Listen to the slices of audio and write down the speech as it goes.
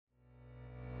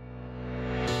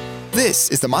This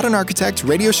is the Modern Architect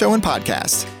radio show and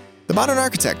podcast. The Modern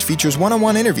Architect features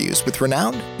one-on-one interviews with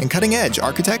renowned and cutting-edge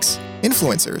architects,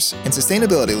 influencers, and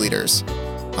sustainability leaders.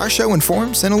 Our show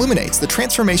informs and illuminates the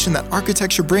transformation that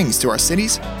architecture brings to our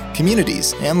cities,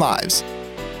 communities, and lives.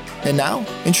 And now,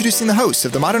 introducing the host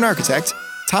of The Modern Architect,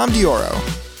 Tom Dioro.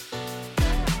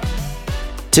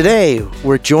 Today,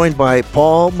 we're joined by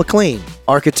Paul McClean,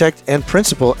 architect and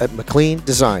principal at McClean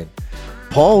Design.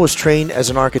 Paul was trained as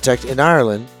an architect in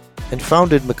Ireland and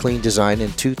founded McClean Design in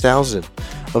 2000.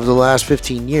 Over the last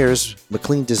 15 years,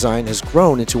 McClean Design has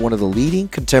grown into one of the leading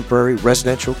contemporary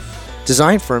residential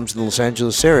design firms in the Los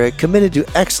Angeles area committed to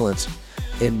excellence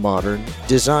in modern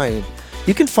design.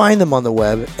 You can find them on the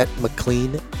web at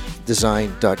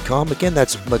McCleanDesign.com. Again,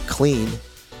 that's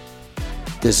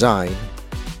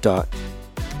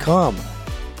McCleanDesign.com.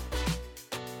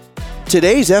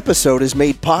 Today's episode is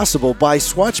made possible by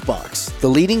Swatchbox, the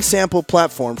leading sample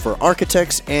platform for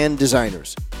architects and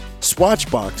designers.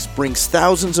 Swatchbox brings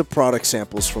thousands of product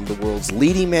samples from the world's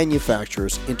leading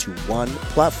manufacturers into one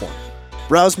platform.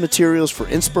 Browse materials for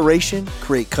inspiration,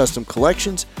 create custom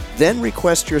collections, then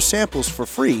request your samples for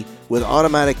free with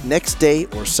automatic next day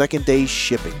or second day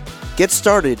shipping. Get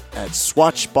started at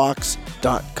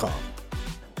swatchbox.com.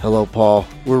 Hello, Paul.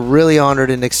 We're really honored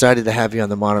and excited to have you on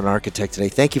The Modern Architect today.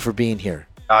 Thank you for being here.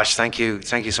 Gosh, thank you.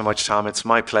 Thank you so much, Tom. It's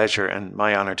my pleasure and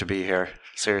my honor to be here.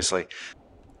 Seriously.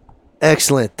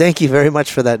 Excellent. Thank you very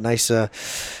much for that nice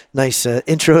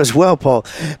intro as well, Paul.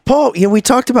 Paul, we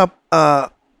talked about,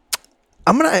 I'm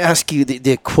going to ask you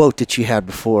the quote that you had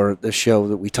before the show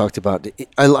that we talked about.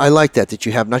 I like that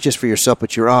you have, not just for yourself,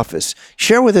 but your office.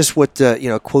 Share with us what,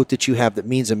 a quote that you have that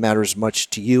means and matters much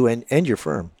to you and your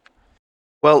firm.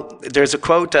 Well, there's a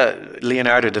quote that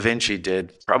Leonardo da Vinci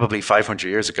did probably 500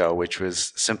 years ago, which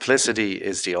was, "Simplicity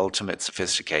is the ultimate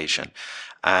sophistication."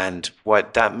 And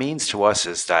what that means to us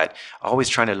is that always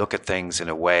trying to look at things in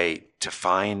a way to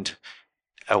find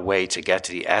a way to get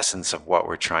to the essence of what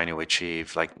we're trying to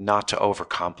achieve, like not to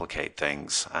overcomplicate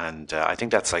things. And I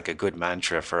think that's like a good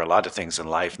mantra for a lot of things in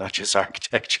life, not just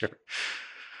architecture.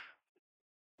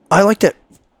 I like that.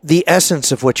 The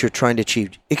essence of what you're trying to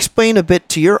achieve. Explain a bit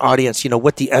to your audience,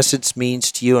 what the essence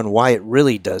means to you and why it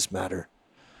really does matter.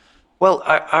 Well,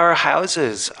 our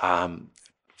houses,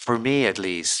 for me at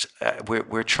least,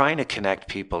 we're trying to connect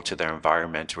people to their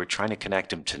environment. We're trying to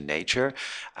connect them to nature.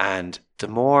 And the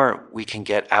more we can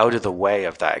get out of the way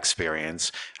of that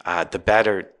experience, the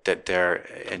better that their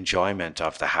enjoyment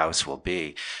of the house will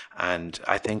be. And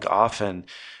I think often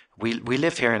we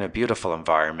live here in a beautiful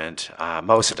environment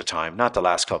most of the time, not the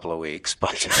last couple of weeks,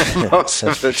 but most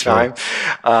of the time.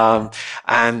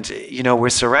 We're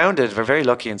surrounded, we're very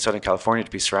lucky in Southern California to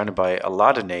be surrounded by a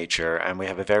lot of nature, and we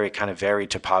have a very kind of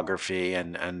varied topography,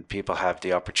 and people have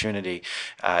the opportunity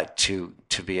to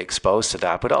be exposed to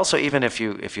that. But also, even if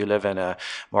you live in a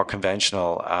more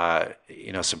conventional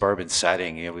suburban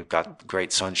setting, we've got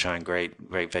great sunshine, great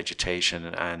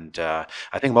vegetation, and I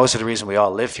think most of the reason we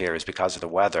all live here is because of the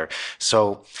weather.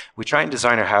 So we try and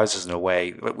design our houses in a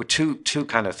way with two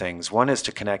kind of things. One is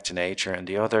to connect to nature, and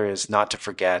the other is not to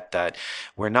forget that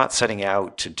we're not setting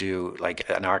out to do like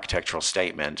an architectural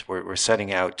statement. We're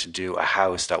setting out to do a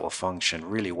house that will function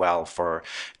really well for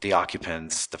the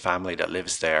occupants, the family that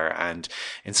lives there. And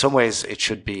in some ways, it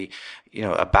should be,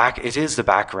 it is the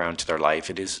background to their life.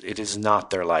 It is not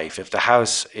their life. If the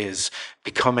house is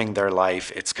becoming their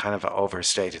life, it's kind of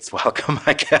overstayed its welcome,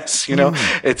 I guess.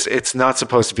 It's not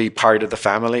supposed to be part of the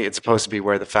family. It's supposed to be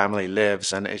where the family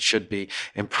lives, and it should be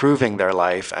improving their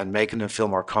life and making them feel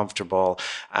more comfortable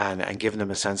and giving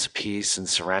them a sense of peace and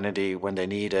serenity when they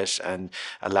need it, and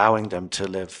allowing them to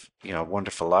live,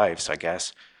 wonderful lives, I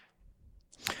guess.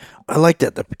 I like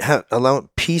that, allow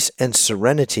peace and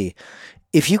serenity.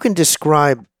 If you can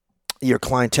describe your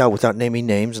clientele without naming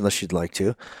names, unless you'd like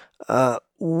to,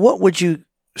 what would you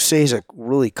say is a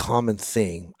really common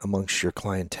thing amongst your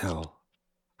clientele?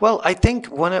 Well, I think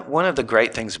one of the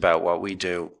great things about what we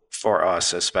do, for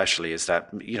us especially, is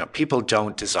that people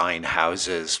don't design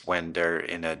houses when they're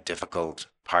in a difficult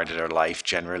part of their life.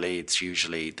 Generally, it's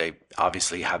usually they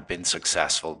obviously have been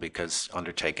successful, because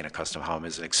undertaking a custom home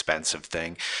is an expensive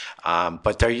thing.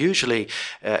 But they're usually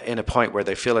in a point where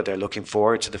they feel that they're looking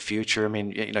forward to the future. I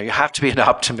mean, you have to be an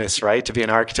optimist, right, to be an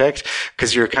architect,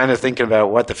 because you're kind of thinking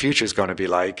about what the future is going to be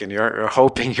like, and you're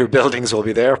hoping your buildings will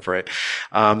be there for it.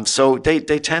 So they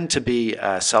tend to be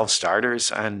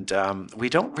self-starters, and we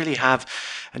don't really have,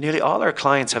 nearly all our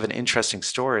clients have an interesting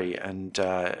story and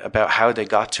about how they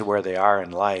got to where they are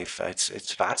in life.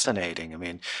 It's fascinating. I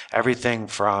mean, everything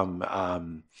from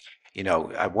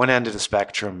at one end of the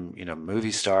spectrum,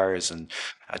 movie stars, and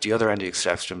at the other end of the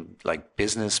spectrum, like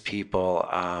business people.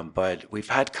 But we've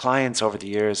had clients over the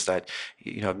years that,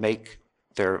 make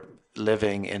their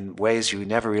living in ways you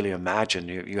never really imagine.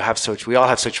 We all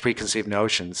have such preconceived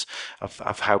notions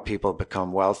of how people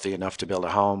become wealthy enough to build a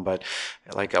home. But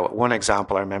like one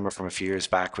example I remember from a few years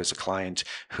back was a client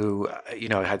who,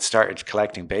 had started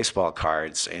collecting baseball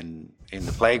cards in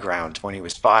the playground when he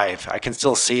was 5. I can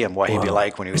still see him, what he'd be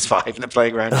like when he was 5 in the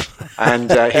playground.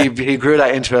 And he grew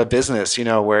that into a business,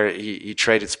 where he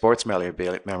traded sports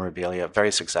memorabilia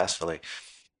very successfully.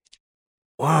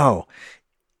 Wow.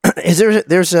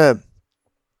 There's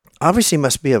obviously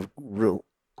must be a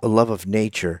love of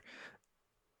nature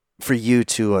for you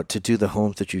to do the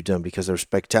homes that you've done, because they're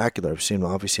spectacular. I've seen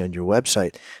them obviously on your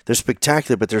website. They're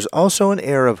spectacular, but there's also an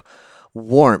air of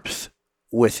warmth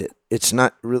with it. It's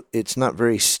not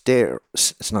very stale.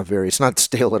 It's not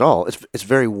stale at all. It's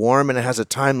very warm, and it has a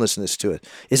timelessness to it.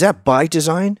 Is that by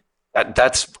design?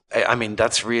 That's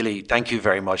really, thank you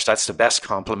very much. That's the best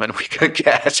compliment we could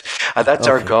get. That's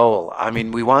our goal.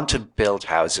 We want to build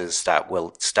houses that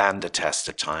will stand the test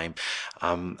of time.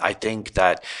 I think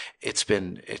that it's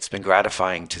been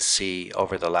gratifying to see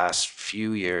over the last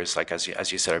few years, like as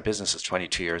you said, our business is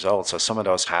 22 years old. So some of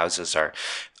those houses are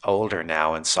older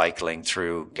now and cycling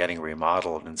through getting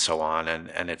remodeled and so on.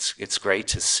 And it's great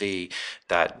to see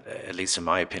that, at least in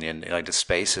my opinion, like the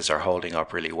spaces are holding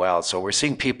up really well. So we're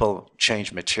seeing people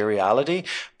change materiality,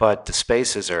 but the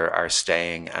spaces are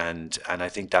staying. And I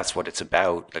think that's what it's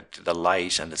about, the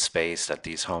light and the space that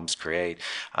these homes create.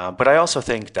 But I also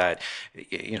think that,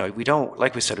 we don't,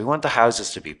 like we said, we want the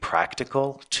houses to be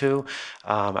practical too.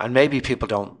 And maybe people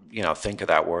don't, think of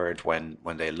that word when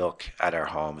they look at our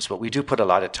homes, but we do put a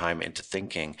lot of time into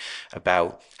thinking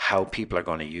about how people are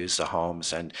going to use the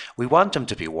homes, and we want them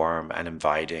to be warm and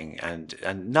inviting, and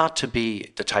not to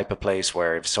be the type of place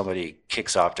where if somebody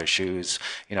kicks off their shoes,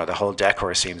 the whole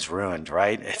decor seems ruined,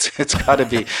 right? It's got to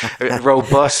be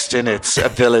robust in its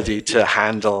ability to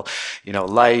handle,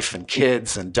 life and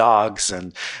kids and dogs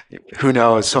and who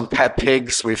knows, some pet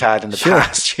pigs we've had in the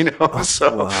past,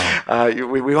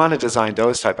 we want to design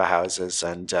those type of houses,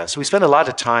 and so we spend a lot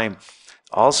of time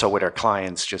also with our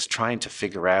clients just trying to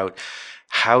figure out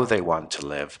how they want to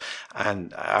live.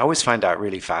 And I always find that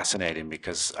really fascinating,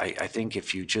 because I think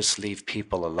if you just leave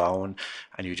people alone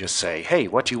and you just say, hey,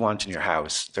 what do you want in your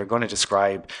house? They're going to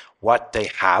describe what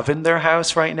they have in their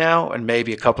house right now, and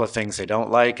maybe a couple of things they don't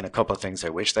like and a couple of things they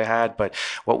wish they had. But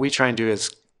what we try and do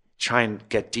is try and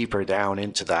get deeper down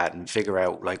into that and figure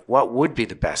out like what would be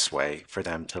the best way for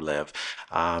them to live.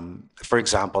 For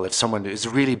example, if someone is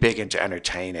really big into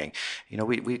entertaining,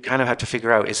 we kind of have to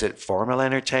figure out, is it formal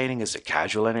entertaining? Is it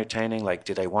casual entertaining? Like,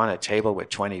 do they want a table with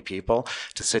 20 people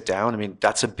to sit down?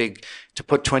 That's to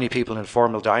put 20 people in a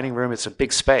formal dining room, it's a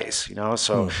big space,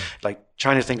 so like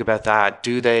trying to think about that.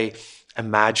 Do they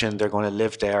imagine they're going to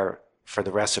live there for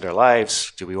the rest of their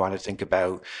lives? Do we want to think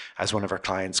about, as one of our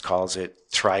clients calls it,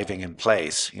 thriving in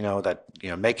place,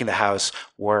 making the house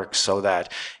work so that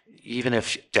even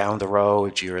if down the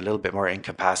road you're a little bit more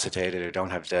incapacitated or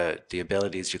don't have the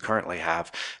abilities you currently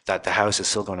have, that the house is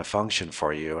still going to function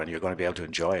for you and you're going to be able to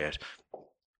enjoy it.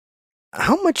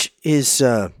 How much is,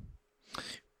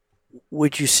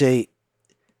 would you say,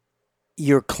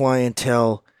 your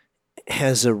clientele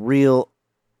has a real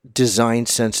design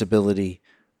sensibility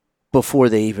before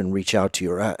they even reach out to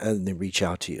you, and they reach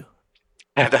out to you?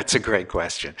 That's a great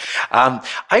question.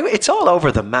 It's all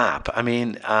over the map.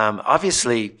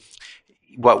 Obviously,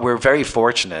 what we're very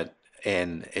fortunate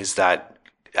in is that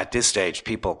at this stage,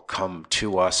 people come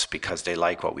to us because they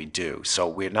like what we do. So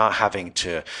we're not having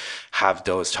to have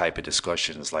those type of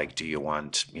discussions like, do you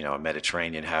want, a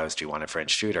Mediterranean house? Do you want a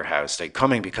French Tudor house? They're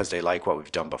coming because they like what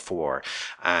we've done before.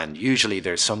 And usually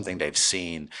there's something they've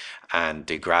seen and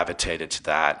they gravitated to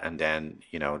that. And then,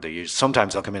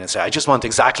 sometimes they'll come in and say, I just want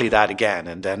exactly that again.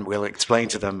 And then we'll explain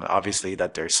to them, obviously,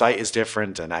 that their site is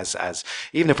different. And as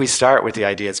even if we start with the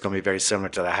idea it's going to be very similar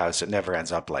to the house, it never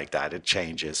ends up like that. It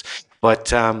changes.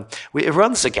 But it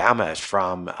runs the gamut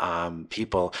from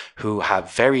people who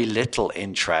have very little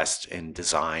interest in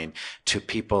design to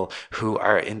people who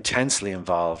are intensely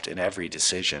involved in every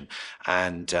decision.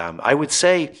 And I would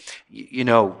say,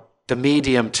 the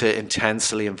medium to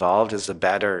intensely involved is the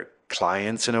better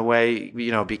clients in a way,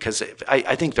 because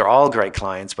I think they're all great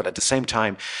clients, but at the same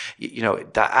time,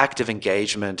 that active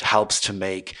engagement helps to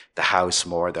make the house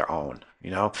more their own.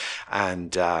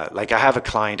 And like I have a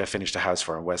client I finished a house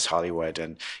for in West Hollywood,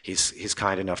 and he's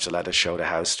kind enough to let us show the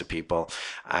house to people.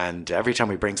 And every time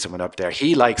we bring someone up there,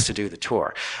 he likes to do the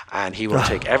tour, and he will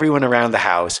take everyone around the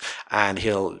house, and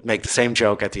he'll make the same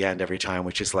joke at the end every time,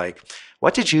 which is like,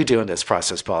 what did you do in this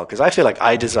process, Paul? Because I feel like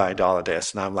I designed all of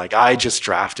this, and I'm like, I just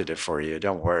drafted it for you.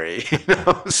 Don't worry,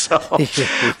 So,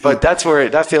 but that's where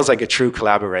that feels like a true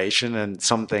collaboration and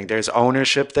something. There's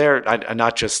ownership there, and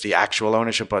not just the actual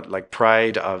ownership, but like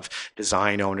pride of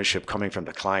design ownership coming from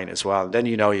the client as well. And then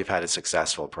you've had a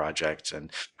successful project,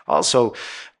 and also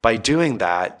by doing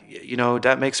that,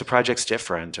 that makes the projects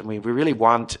different. I mean, we really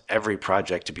want every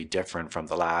project to be different from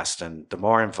the last. And the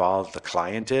more involved the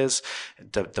client is,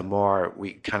 the more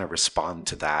we kind of respond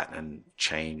to that and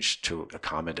change to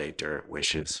accommodate their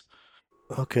wishes.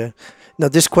 Okay. Now,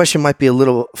 this question might be a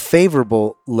little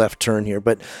favorable left turn here,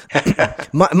 but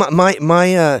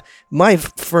my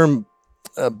firm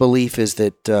belief is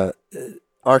that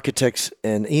architects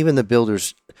and even the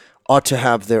builders ought to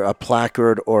have a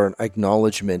placard or an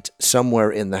acknowledgement somewhere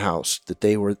in the house that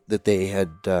they had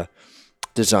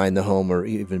designed the home or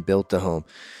even built the home.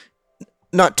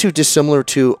 Not too dissimilar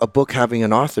to a book having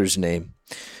an author's name.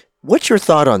 What's your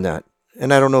thought on that?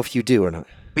 And I don't know if you do or not.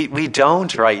 We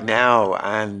don't right now,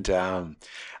 and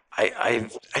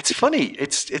it's funny.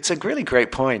 It's a really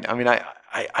great point. I mean,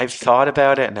 I've thought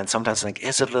about it, and then sometimes I think,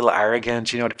 is it a little arrogant,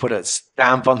 to put a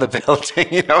stamp on the building,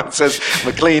 it says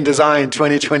McClean Design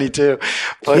 2022.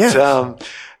 But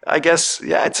I guess,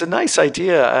 it's a nice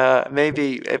idea.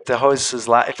 Maybe if the houses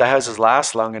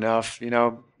last long enough,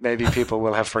 maybe people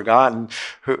will have forgotten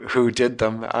who did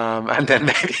them, and then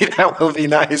maybe that will be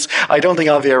nice. I don't think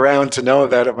I'll be around to know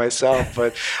about it myself,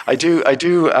 but I do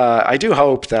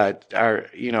hope that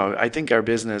I think our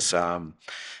business,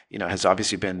 has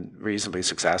obviously been reasonably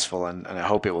successful, and I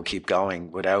hope it will keep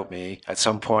going without me at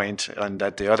some point, and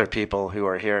that the other people who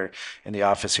are here in the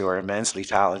office who are immensely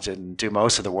talented and do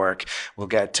most of the work will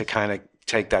get to kind of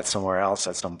take that somewhere else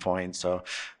at some point. So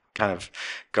kind of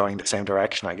going the same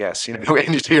direction, I guess.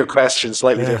 To your question,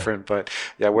 slightly different, but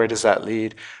where does that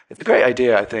lead? It's a great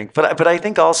idea, I think. But I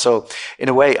think also, in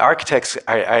a way, architects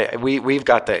we've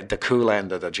got the cool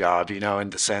end of the job,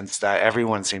 in the sense that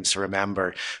everyone seems to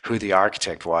remember who the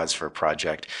architect was for a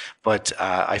project. But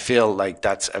I feel like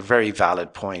that's a very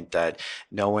valid point, that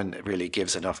no one really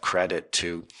gives enough credit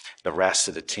to the rest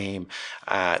of the team.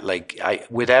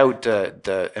 Without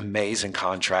the amazing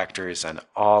contractors and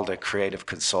all the creative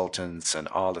consultants and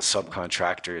all the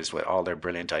subcontractors with all their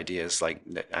brilliant ideas,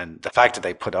 and the fact that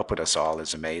they put up with us all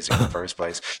is amazing in the first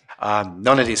place.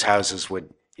 None of these houses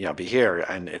would be here,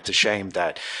 and it's a shame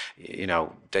that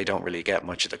they don't really get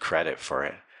much of the credit for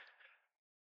it.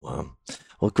 Wow.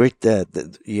 Well, great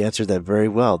that you answered that very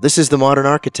well. This is The Modern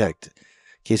Architect,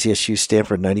 KCSU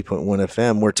Stanford 90.1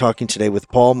 FM. We're talking today with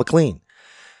Paul McClean,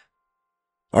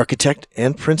 architect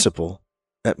and principal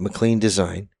at McClean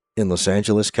Design in Los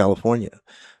Angeles, California.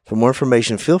 For more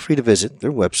information, feel free to visit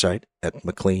their website at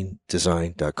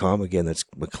mcleandesign.com. Again, that's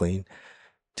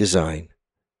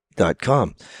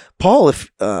mcleandesign.com. Paul,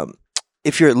 if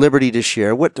you're at liberty to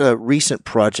share, what recent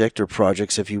project or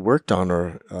projects have you worked on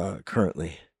or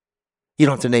currently? You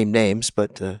don't have to name names,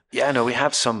 but we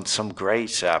have some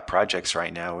great projects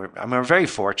right now. We're very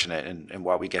fortunate in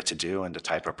what we get to do and the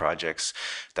type of projects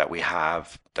that we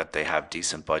have. That they have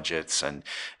decent budgets, and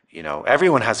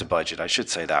everyone has a budget. I should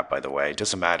say that, by the way. It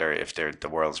doesn't matter if they're the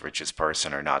world's richest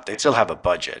person or not. They still have a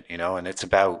budget, and it's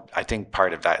about. I think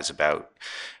part of that is about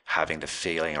having the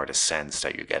feeling or the sense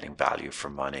that you're getting value for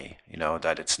money,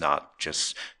 that it's not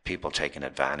just people taking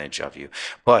advantage of you.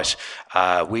 But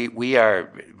we are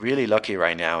really lucky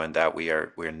right now in that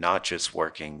we're not just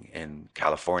working in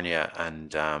California,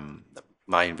 and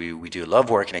mind we do love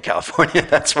working in California.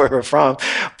 That's where we're from.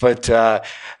 But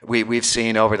we've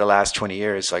seen over the last 20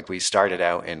 years, like we started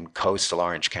out in coastal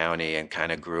Orange County and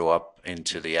kind of grew up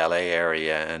into the LA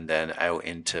area, and then out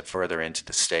further into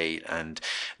the state. And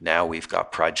now we've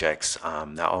got projects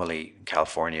not only in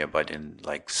California, but in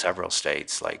like several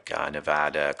states like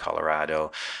Nevada,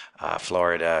 Colorado,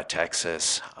 Florida,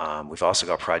 Texas. We've also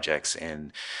got projects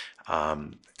in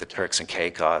the Turks and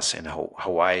Caicos, in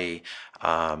Hawaii,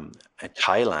 and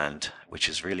Thailand, which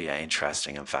is really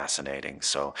interesting and fascinating.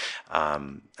 So,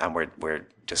 and we're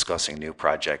discussing new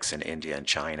projects in India and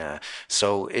China.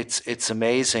 So it's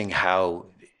amazing how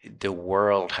the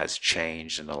world has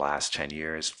changed in the last 10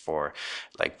 years for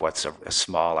like what's a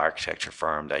small architecture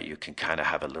firm, that you can kind of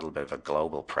have a little bit of a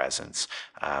global presence,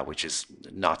 which is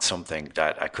not something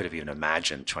that I could have even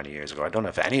imagined 20 years ago. I don't know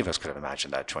if any of us could have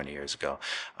imagined that 20 years ago.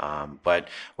 But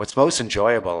what's most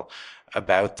enjoyable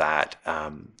about that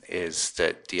is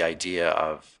that the idea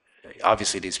of,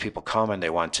 obviously these people come and they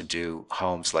want to do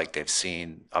homes like they've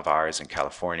seen of ours in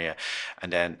California,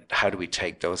 and then how do we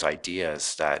take those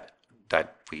ideas that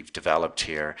we've developed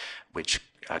here, which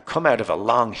come out of a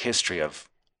long history of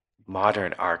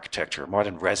modern architecture,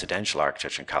 modern residential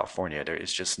architecture in California. There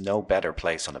is just no better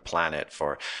place on the planet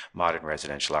for modern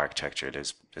residential architecture.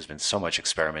 There's been so much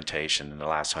experimentation in the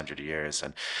last 100 years,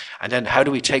 and then how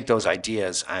do we take those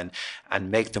ideas and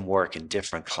make them work in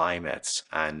different climates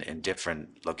and in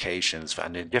different locations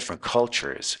and in different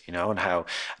cultures, and how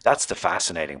that's the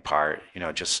fascinating part.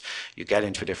 Just you get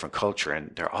into a different culture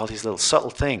and there are all these little subtle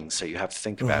things that you have to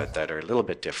think about that are a little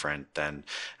bit different than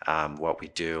what we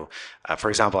do. For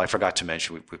example, I forgot to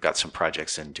mention we've got some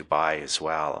projects in Dubai as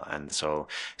well, and so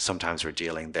sometimes we're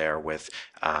dealing there with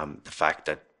the fact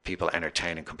that people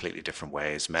entertain in completely different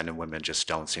ways. Men and women just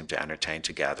don't seem to entertain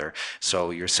together.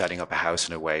 So you're setting up a house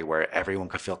in a way where everyone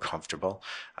can feel comfortable.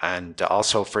 And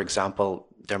also, for example,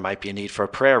 there might be a need for a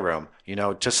prayer room,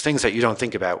 just things that you don't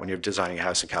think about when you're designing a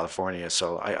house in California.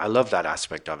 So I love that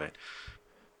aspect of it.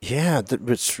 Yeah,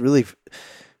 that's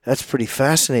pretty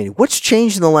fascinating. What's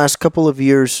changed in the last couple of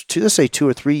years, let's say 2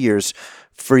 or 3 years,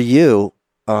 for you,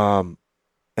 and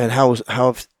how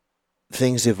have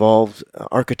things evolved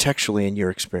architecturally in your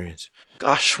experience?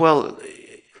 Gosh, well,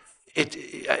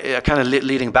 it kind of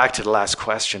leading back to the last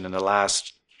question, in the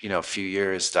last few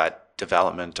years, that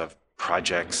development of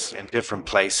projects in different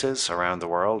places around the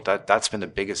world, that's been the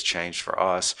biggest change for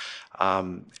us.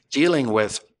 Dealing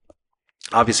with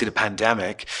obviously the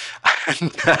pandemic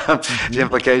and the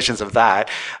implications of that,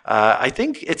 I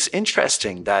think it's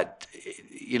interesting that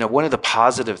one of the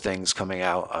positive things coming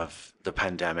out of the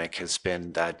pandemic has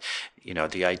been that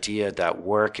the idea that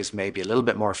work is maybe a little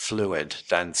bit more fluid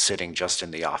than sitting just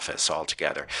in the office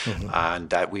altogether,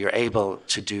 and that we are able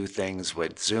to do things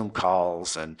with Zoom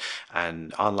calls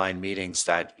and online meetings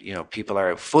that people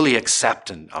are fully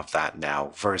acceptant of that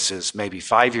now, versus maybe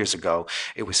 5 years ago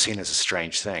it was seen as a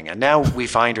strange thing, and now we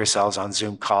find ourselves on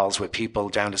Zoom calls with people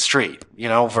down the street,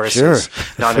 versus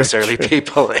not necessarily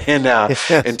people in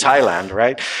Thailand,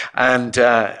 right? And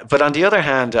but on the other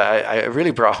hand, I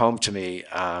really brought home to me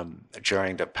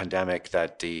during the pandemic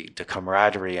that the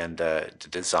camaraderie and the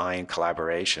design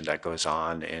collaboration that goes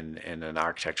on in an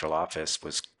architectural office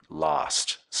was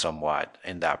lost somewhat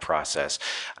in that process.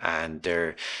 And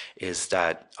there is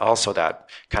that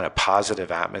kind of positive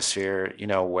atmosphere,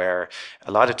 where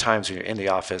a lot of times when you're in the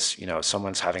office,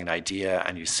 someone's having an idea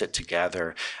and you sit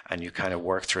together and you kind of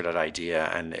work through that idea,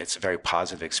 and it's a very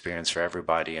positive experience for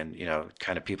everybody. And,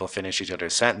 kind of people finish each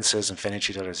other's sentences and finish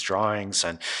each other's drawings.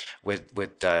 And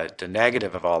with the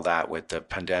negative of all that with the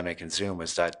pandemic and Zoom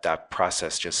is that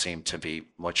process just seemed to be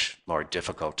much more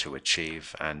difficult to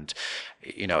achieve. And,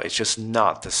 it's just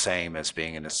not the same as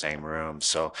being in the same room.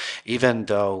 So even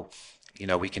though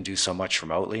we can do so much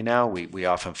remotely now, we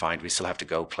often find we still have to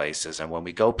go places, and when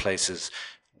we go places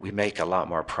we make a lot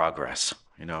more progress,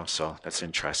 so that's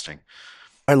interesting.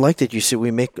 I like that you said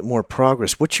we make more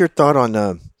progress. What's your thought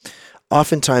on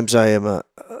oftentimes I am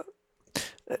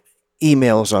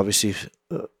email is obviously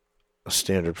a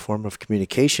standard form of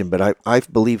communication, but I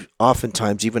believe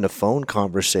oftentimes even a phone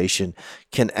conversation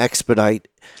can expedite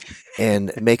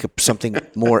and make something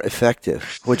more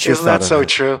effective. What's your thought on that? Isn't that so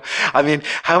true? I mean,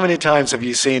 how many times have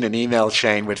you seen an email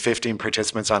chain with 15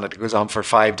 participants on it that goes on for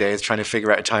 5 days trying to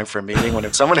figure out a time for a meeting, when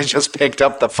if someone had just picked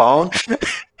up the phone,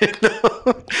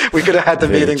 we could have had the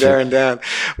meeting there and then.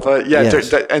 But yeah,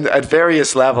 yes. And at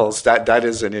various levels, that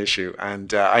is an issue.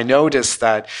 And I noticed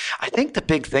that I think the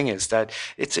big thing is that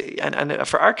and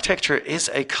for architecture is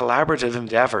a collaborative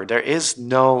endeavor. There is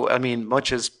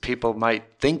much as people might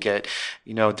think it,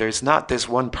 there's not this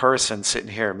one person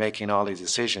sitting here making all these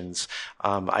decisions.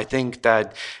 I think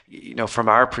that, from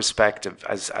our perspective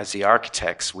as the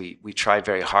architects, we try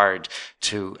very hard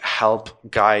to help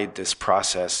guide this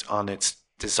process on its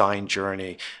design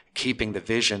journey, keeping the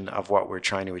vision of what we're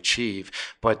trying to achieve.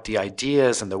 But the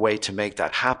ideas and the way to make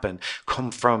that happen come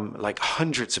from like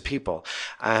hundreds of people.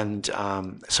 And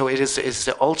so it's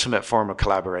the ultimate form of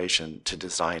collaboration to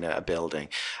design a building.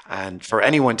 And for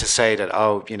anyone to say that,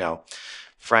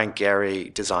 Frank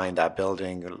Gehry designed that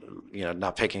building,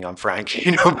 not picking on Frank,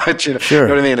 but you know Sure.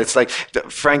 what I mean? It's like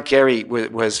Frank Gehry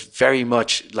was very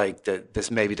much like this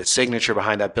maybe the signature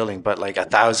behind that building, but like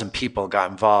 1,000 people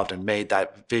got involved and made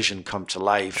that vision come to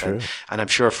life. And True. and I'm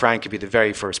sure Frank could be the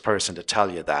very first person to tell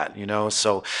you that,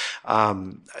 So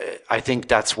I think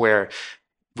that's where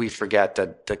we forget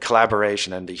that the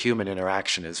collaboration and the human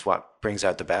interaction is what brings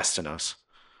out the best in us.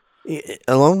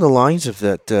 Along the lines of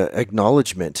that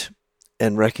acknowledgement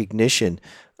and recognition,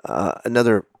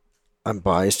 another, I'm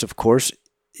biased, of course,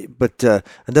 but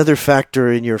another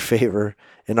factor in your favor,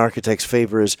 in architects'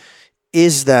 favor,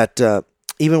 is that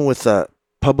even with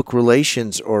public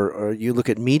relations or you look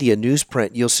at media,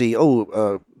 newsprint, you'll see,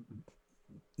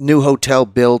 new hotel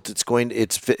built,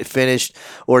 it's finished,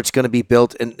 or it's going to be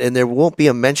built, and there won't be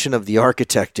a mention of the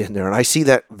architect in there. And I see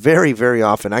that very, very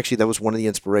often. Actually, that was one of the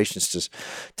inspirations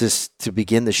to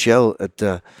begin the show at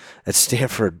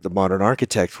Stanford. The Modern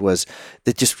Architect was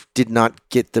that just did not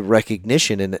get the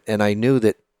recognition, and I knew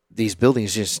that these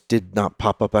buildings just did not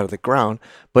pop up out of the ground,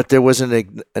 but there was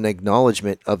an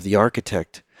acknowledgement of the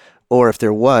architect, or if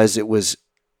there was, it was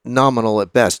nominal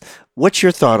at best. What's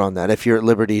your thought on that? If you're at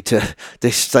liberty to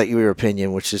cite your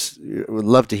opinion, which is, would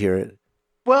love to hear it.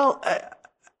 Well,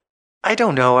 I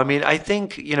don't know. I mean, I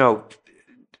think I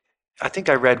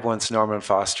read once Norman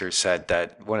Foster said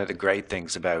that one of the great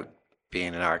things about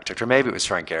being an architect, or maybe it was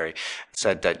Frank Gehry,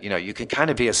 said that you can kind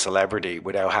of be a celebrity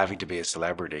without having to be a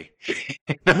celebrity.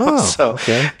 Oh, So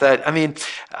okay. that I mean,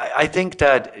 I think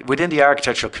that within the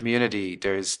architectural community,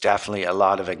 there's definitely a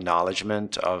lot of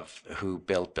acknowledgement of who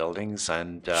built buildings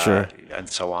Sure. and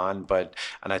so on.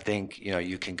 And I think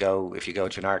you can go if you go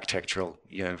to an architectural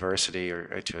university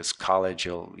or to a college,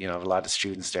 you'll have a lot of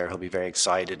students there who'll be very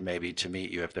excited maybe to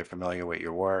meet you if they're familiar with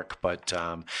your work. But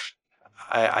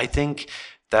I think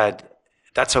that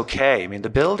that's okay. I mean, the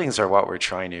buildings are what we're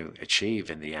trying to achieve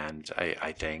in the end,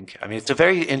 I think. I mean, it's a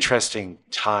very interesting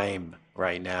time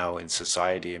right now in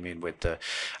society. I mean, with the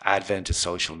advent of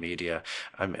social media.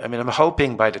 I'm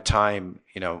hoping by the time,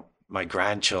 my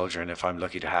grandchildren, if I'm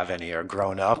lucky to have any, are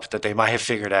grown up, that they might have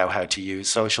figured out how to use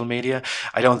social media.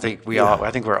 I don't think Yeah.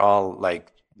 I think we're all like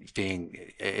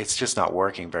it's just not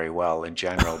working very well in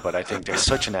general, but I think there's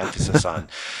such an emphasis on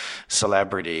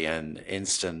celebrity and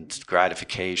instant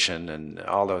gratification and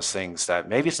all those things that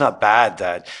maybe it's not bad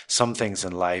that some things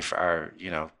in life are,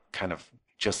 kind of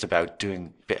just about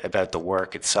the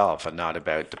work itself and not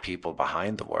about the people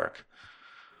behind the work.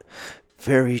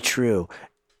 Very true.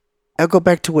 I'll go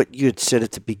back to what you had said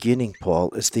at the beginning, Paul,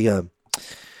 is the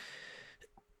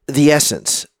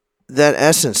essence. That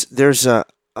essence, there's a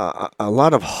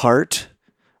lot of heart,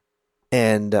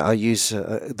 and I'll use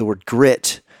the word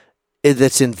grit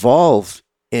that's involved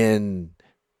in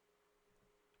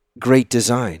great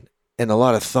design and a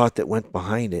lot of thought that went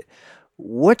behind it.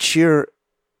 What's your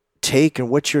take and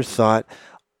what's your thought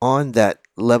on that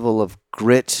level of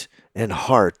grit and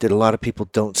heart that a lot of people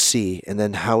don't see, and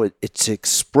then how it's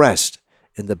expressed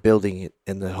in the building,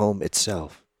 in the home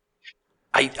itself?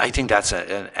 I think that's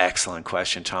an excellent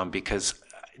question, Tom, because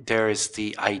there is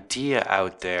the idea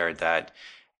out there that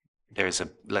there's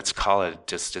let's call it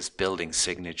just this building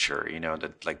signature,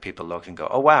 that like people look and go,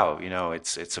 oh wow,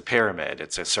 it's a pyramid,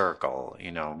 it's a circle,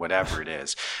 whatever it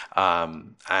is.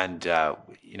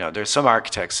 There's some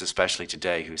architects, especially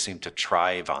today, who seem to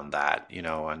thrive on that, in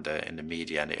the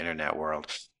media and the internet world.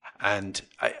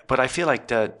 But I feel like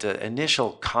the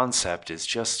initial concept is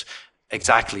just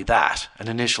exactly that, an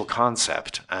initial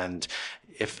concept. And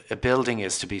if a building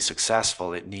is to be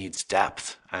successful, it needs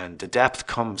depth. And the depth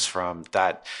comes from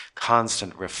that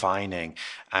constant refining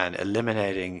and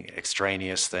eliminating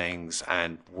extraneous things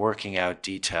and working out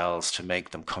details to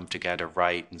make them come together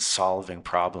right and solving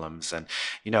problems. And,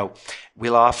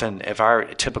 we'll often, if our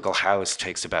typical house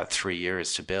takes about 3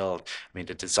 years to build, I mean,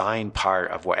 the design part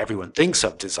of what everyone thinks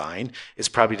of design is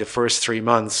probably the first 3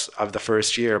 months of the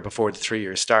first year before the 3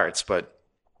 year starts. But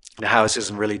the house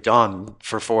isn't really done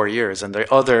for 4 years, and the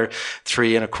other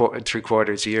 3 and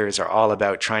 3/4 years are all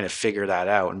about trying to figure that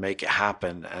out and make it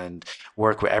happen and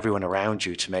work with everyone around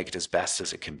you to make it as best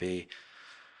as it can be.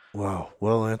 Wow,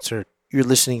 well answered. You're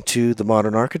listening to the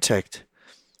Modern Architect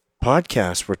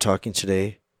podcast. We're talking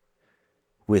today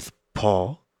with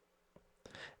Paul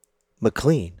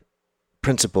McClean,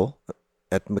 principal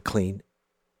at McClean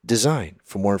Design.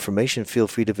 For more information, feel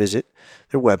free to visit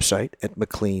their website at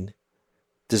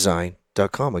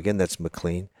McCleanDesign.com. Again, that's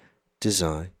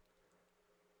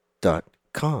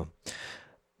McCleanDesign.com.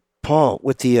 Paul,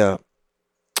 with the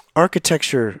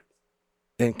architecture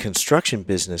and construction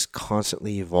business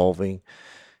constantly evolving,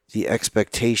 the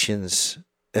expectations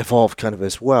evolve kind of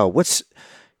as well.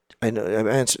 I know I've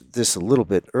answered this a little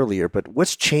bit earlier, but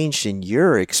what's changed in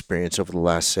your experience over the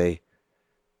last, say,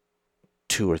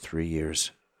 2 or 3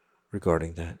 years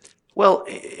regarding that? Well,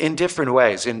 in different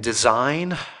ways. In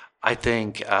design, I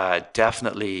think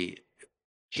definitely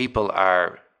people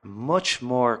are much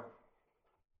more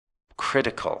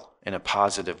critical in a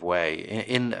positive way.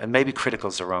 Maybe critical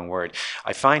is the wrong word.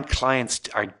 I find clients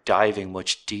are diving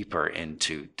much deeper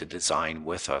into the design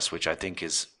with us, which I think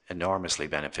is enormously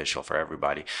beneficial for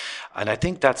everybody. And I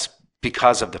think that's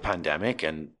because of the pandemic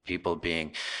and people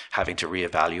having to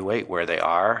reevaluate where they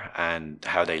are and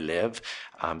how they live.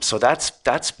 So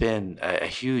that's been a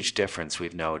huge difference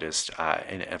we've noticed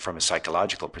from a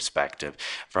psychological perspective,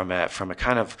 from a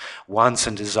kind of wants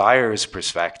and desires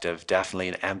perspective. Definitely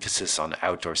an emphasis on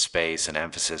outdoor space, an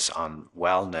emphasis on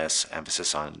wellness,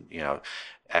 emphasis on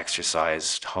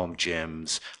exercise, home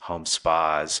gyms, home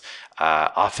spas,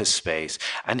 office space.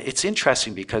 And it's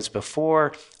interesting because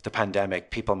before the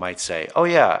pandemic, people might say, oh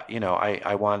yeah,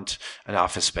 I want an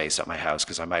office space at my house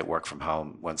because I might work from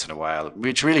home once in a while,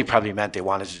 which really probably meant they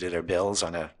wanted to do their bills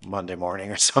on a Monday morning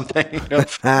or something.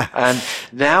 And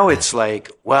now it's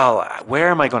like, well, where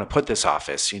am I going to put this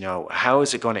office? How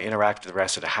is it going to interact with the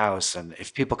rest of the house? And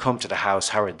if people come to the house,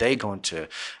 how are they going to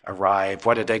arrive?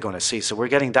 What are they going to see? So we're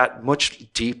getting that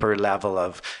much deeper level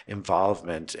of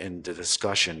involvement in the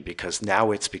discussion because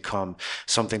now it's become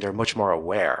something they're much more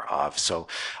aware of. So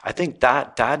I think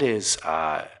that is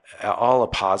all a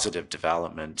positive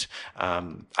development.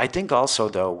 I think also,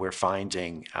 though, we're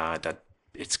finding that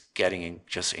it's getting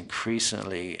just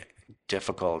increasingly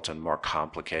difficult and more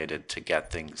complicated to get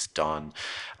things done.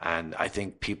 And I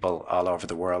think people all over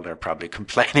the world are probably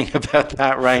complaining about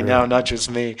that right now, not just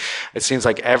me. It seems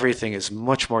like everything is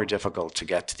much more difficult to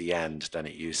get to the end than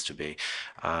it used to be.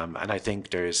 And I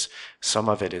think there's some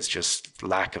of it is just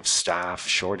lack of staff,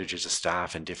 shortages of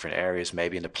staff in different areas,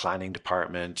 maybe in the planning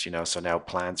department, so now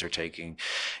plans are taking,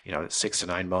 6 to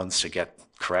 9 months to get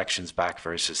corrections back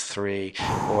versus 3,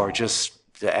 or just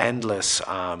the endless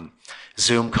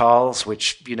Zoom calls,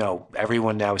 which,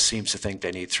 everyone now seems to think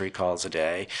they need 3 calls a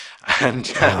day.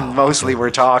 And mostly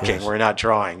we're talking, yes. We're not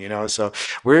drawing, So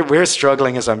we're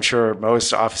struggling, as I'm sure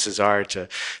most offices are, to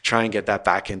try and get that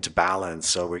back into balance.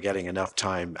 So we're getting enough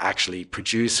time actually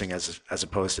producing as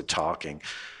opposed to talking.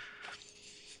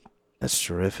 That's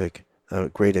terrific.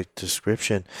 Great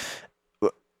description.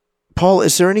 Paul,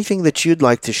 is there anything that you'd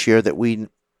like to share that we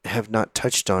have not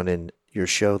touched on in your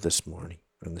show this morning?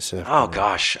 Oh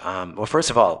gosh. Well,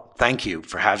 first of all, thank you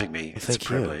for having me. It's a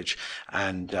privilege.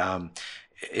 And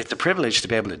it's a privilege to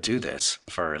be able to do this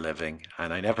for a living.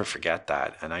 And I never forget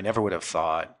that. And I never would have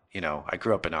thought, I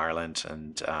grew up in Ireland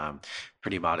and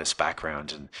pretty modest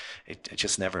background. And I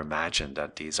just never imagined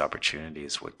that these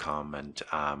opportunities would come. And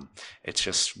it's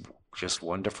just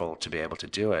wonderful to be able to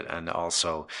do it. And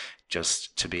also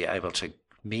just to be able to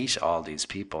meet all these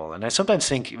people. And I sometimes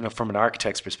think, from an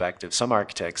architect's perspective, some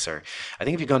architects I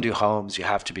think if you're going to do homes, you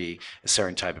have to be a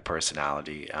certain type of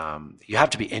personality. You have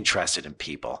to be interested in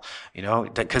people,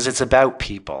 because it's about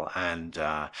people. And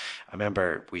I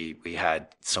remember we had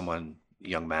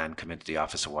young man come into the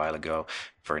office a while ago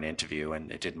for an interview,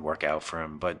 and it didn't work out for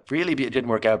him. But really, it didn't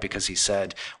work out because he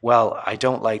said, well, I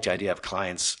don't like the idea of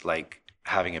clients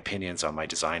having opinions on my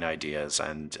design ideas.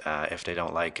 And if they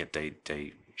don't like it,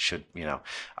 they should,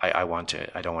 I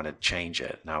don't want to change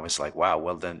it. And I was like, wow,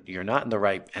 well then you're not in the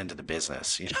right end of the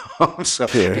business, so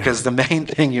because the main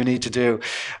thing you need to do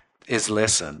is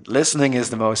listen. Listening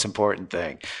is the most important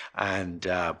thing. And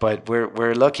but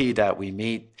we're lucky that we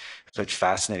meet such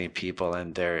fascinating people,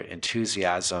 and their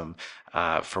enthusiasm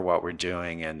for what we're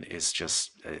doing and is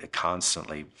just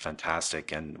constantly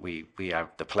fantastic. And we have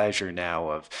the pleasure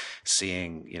now of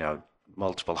seeing,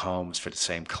 multiple homes for the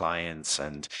same clients.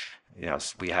 And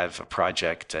we have a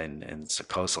project in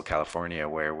coastal California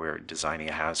where we're designing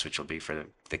a house which will be for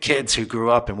the kids who grew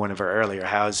up in one of our earlier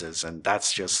houses. And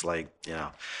that's just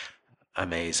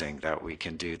amazing that we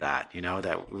can do that,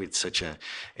 that with such an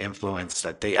influence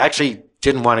that they actually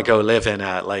didn't want to go live in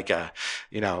a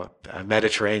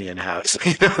Mediterranean house.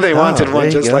 They wanted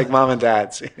one just like mom and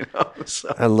dad's,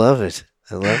 So. I love it.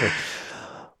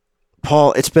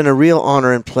 Paul, it's been a real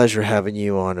honor and pleasure having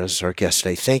you on as our guest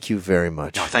today. Thank you very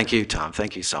much. No, thank you, Tom.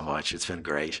 Thank you so much. It's been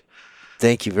great.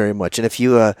 Thank you very much. And if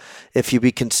you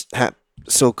be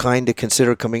so kind to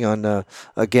consider coming on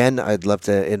again, I'd love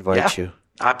to invite you.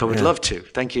 I would love to.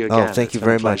 Thank you again. Oh, thank you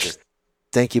very much.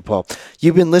 Thank you, Paul.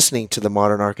 You've been listening to the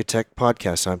Modern Architect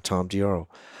Podcast. I'm Tom Dioro.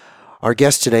 Our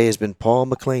guest today has been Paul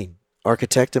McClean,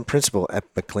 architect and principal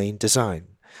at McClean Design.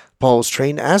 Paul was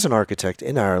trained as an architect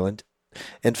in Ireland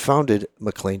and founded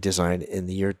McClean Design in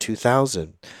the year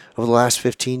 2000. Over the last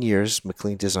 15 years,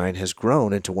 McClean Design has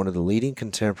grown into one of the leading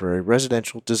contemporary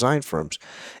residential design firms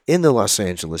in the Los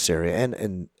Angeles area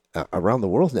and around the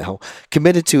world now,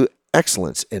 committed to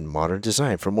excellence in modern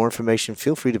design. For more information,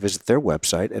 feel free to visit their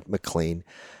website at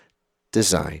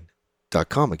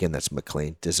McCleanDesign.com. Again, that's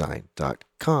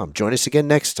McCleanDesign.com. Join us again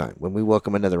next time when we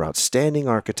welcome another outstanding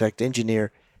architect,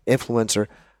 engineer, influencer,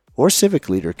 or civic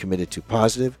leader committed to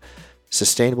positive,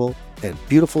 sustainable, and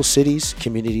beautiful cities,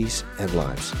 communities, and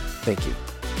lives. Thank you.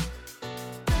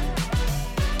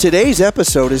 Today's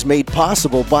episode is made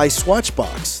possible by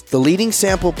Swatchbox, the leading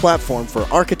sample platform for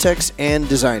architects and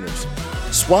designers.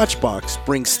 Swatchbox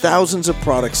brings thousands of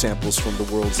product samples from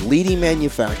the world's leading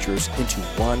manufacturers into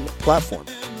one platform.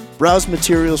 Browse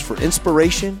materials for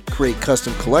inspiration, create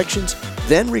custom collections,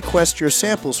 then request your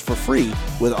samples for free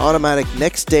with automatic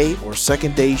next day or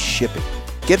second day shipping.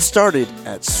 Get started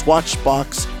at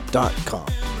swatchbox.com.